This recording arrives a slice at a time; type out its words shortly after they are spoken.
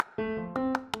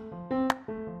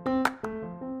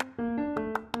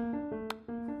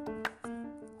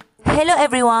Hello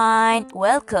everyone,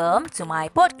 welcome to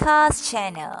my podcast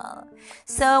channel.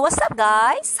 So what's up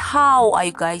guys? How are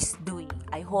you guys doing?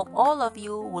 I hope all of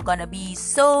you will gonna be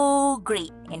so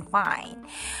great and fine.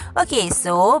 Okay,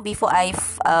 so before I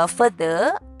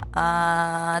further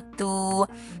to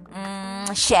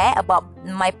share about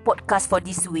my podcast for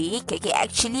this week, okay,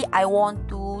 actually I want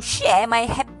to share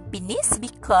my happiness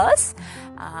because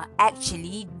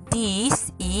actually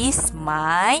this is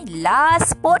my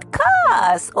last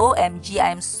podcast. OMG,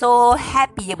 I'm so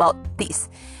happy about this.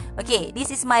 Okay,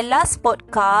 this is my last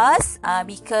podcast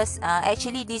because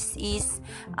actually this is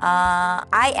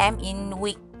I am in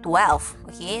week 12.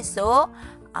 Okay, so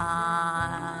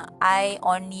I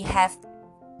only have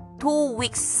 2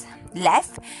 weeks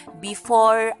left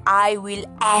before I will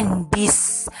end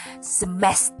this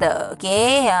semester,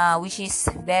 okay, which is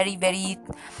very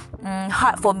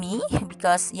hard for me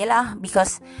because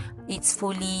because it's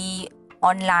fully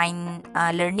online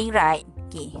learning, right?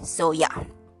 Okay, so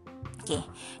okay,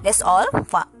 that's all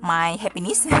for my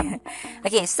happiness.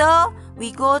 Okay, so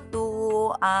we go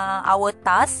to our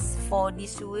task for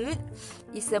this week.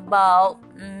 It's about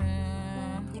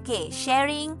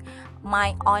sharing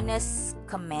my honest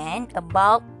comment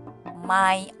about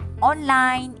my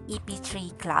online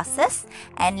EP3 classes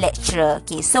and lecture.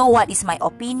 Okay, so what is my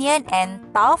opinion and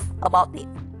thought about it?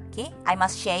 Okay, I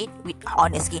must share it with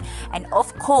honesty, and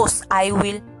of course I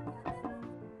will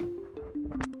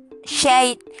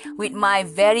share it with my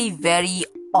very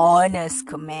honest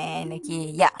comment.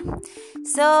 Okay,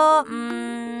 so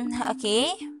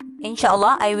okay,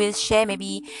 inshallah I will share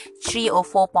maybe 3 or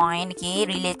 4 points, okay,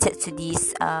 related to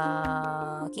this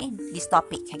this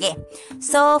topic. Okay,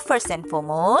 so first and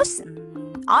foremost,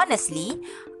 honestly,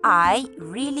 I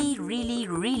really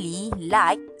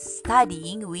like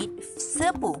studying with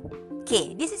Sepu.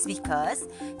 Okay, this is because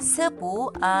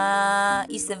Sepu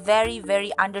is a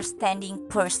very understanding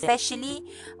person, especially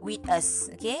with us.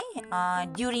 Okay,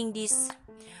 during this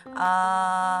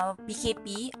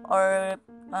PKP or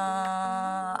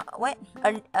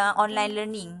online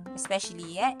learning,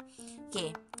 especially.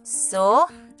 Okay, so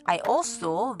I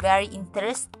also very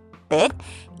interested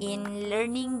in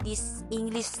learning this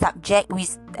English subject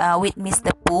with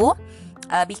Mr. Pooh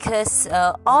because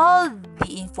all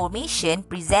the information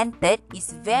presented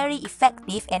is very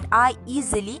effective and I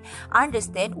easily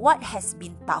understand what has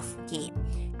been tough. Okay,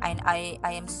 and I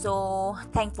am so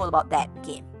thankful about that.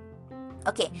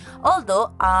 Okay,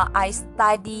 although I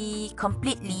study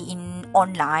completely in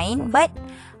online, but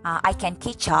I can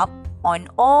catch up on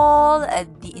all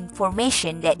the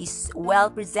information that is well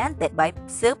presented by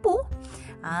Sepu.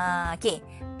 Okay,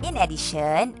 in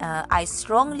addition, I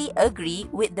strongly agree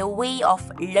with the way of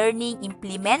learning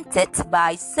implemented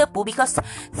by Sepu because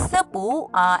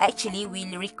Sepu actually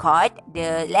will record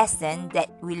the lesson that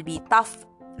will be tough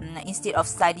instead of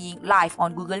studying live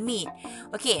on Google Meet.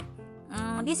 Okay,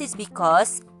 this is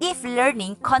because if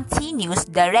learning continues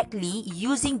directly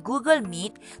using Google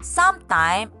Meet,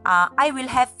 sometime I will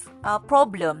have a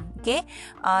problem, okay,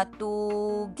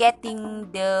 to getting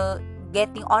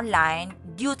online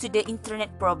due to the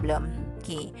internet problem.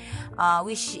 Okay,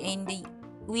 which in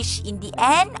the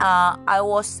end I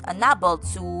was unable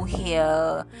to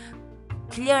hear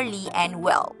clearly and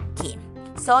well. Okay,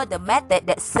 so the method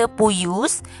that Sepu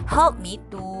used helped me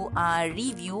to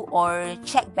review or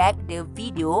check back the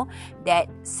video that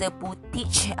Sepu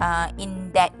teach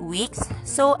in that week.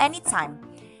 So anytime,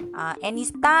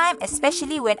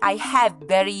 especially when I have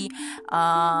very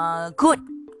good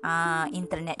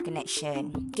internet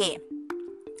connection. Okay,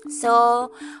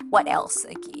 so what else?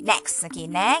 Next,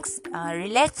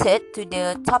 related to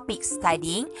the topic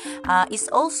studying, is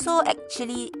also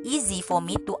actually easy for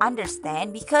me to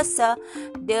understand because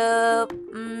the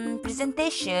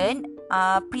presentation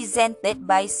presented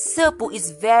by Sepu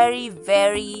is very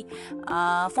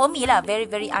for me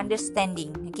very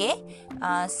understanding. Okay,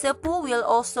 Sepu will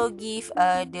also give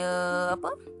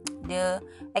the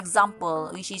example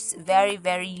which is very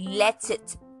related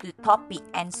to the topic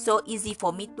and so easy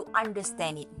for me to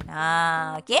understand it.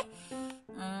 Okay.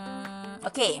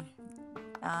 Okay.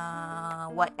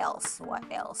 What else?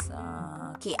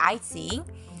 Okay, I think.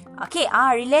 Okay,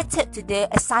 related to the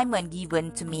assignment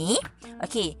given to me.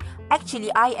 Okay,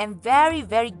 actually I am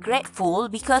very grateful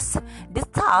because the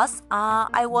task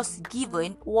I was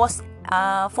given was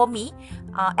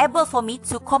able for me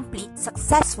to complete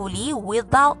successfully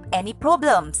without any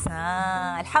problems.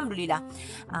 Alhamdulillah.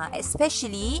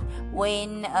 Especially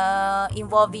when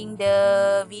involving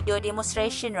the video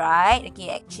demonstration, right?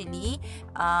 Okay, actually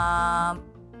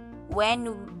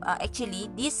when actually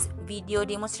this video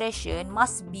demonstration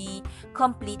must be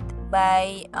complete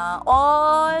by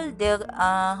all the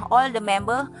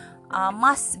member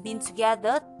must be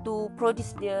together to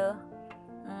produce the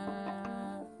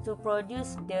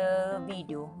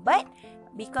video. But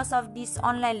because of this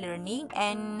online learning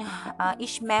and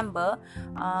each member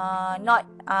not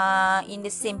in the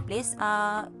same place,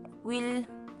 will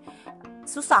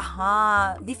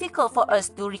susah, difficult for us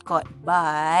to record.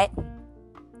 But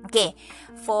okay,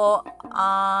 for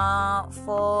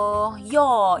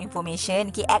your information,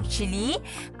 okay, actually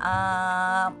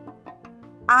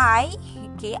I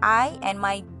and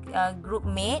my group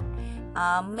mate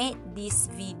made this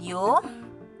video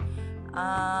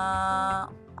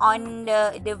on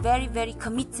the very very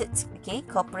committed, okay,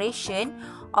 cooperation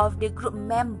of the group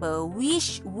member,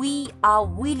 which we are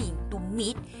willing to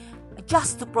meet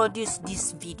just to produce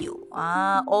this video.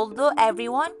 Although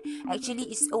everyone actually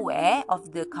is aware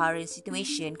of the current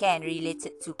situation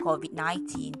related to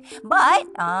COVID-19, but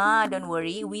don't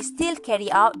worry, we still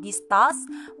carry out this task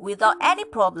without any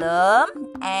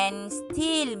problem and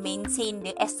still maintain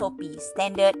the SOP,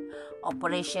 standard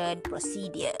operation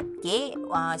procedure, okay,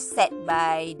 set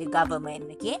by the government,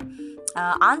 okay,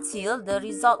 until the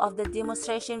result of the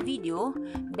demonstration video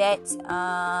that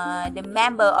the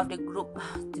member of the group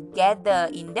together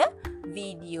in the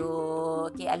video.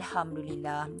 Okay,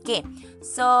 Alhamdulillah. Okay,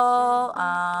 so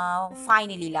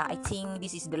finally lah, I think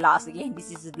this is the last. Okay,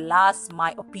 this is the last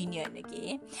my opinion.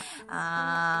 Okay,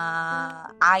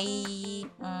 I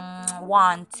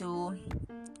want to.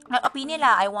 Not opinion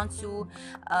lah. I want to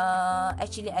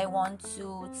I want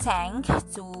to thank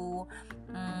to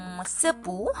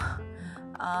Sepu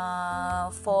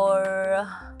for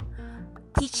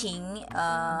teaching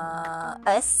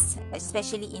us,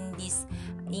 especially in this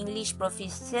English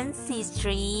proficiency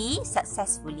tree,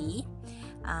 successfully.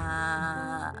 I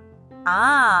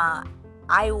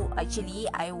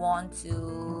want to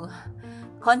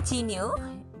continue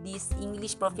this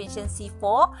English proficiency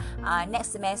for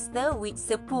next semester with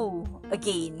Sepu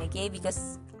again, okay,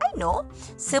 because I know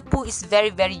Sepu is very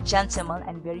very gentleman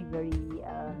and very very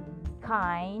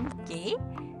kind, okay.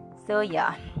 So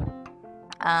yeah,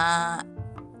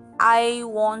 I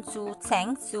want to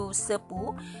thank to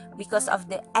Sepu because of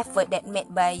the effort that made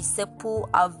by Sepu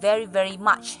are very very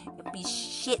much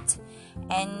appreciate,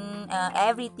 and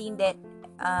everything that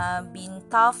been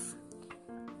tough,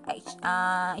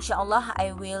 inshallah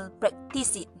I will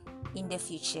practice it in the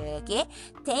future. Okay,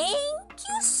 thank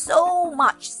you so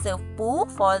much Sepu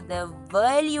for the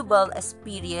valuable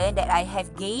experience that I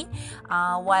have gained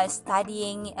while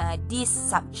studying this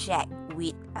subject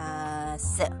with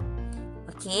Sir.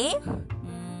 Okay.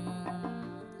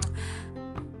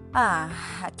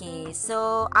 Okay,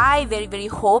 so I very very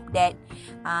hope that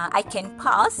I can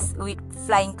pass with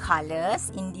flying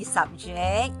colors in this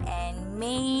subject and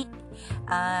make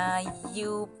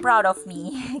you proud of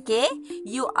me. Okay,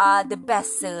 you are the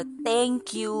best, sir.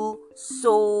 Thank you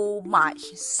so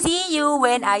much. See you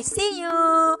when I see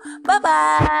you. Bye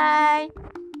bye.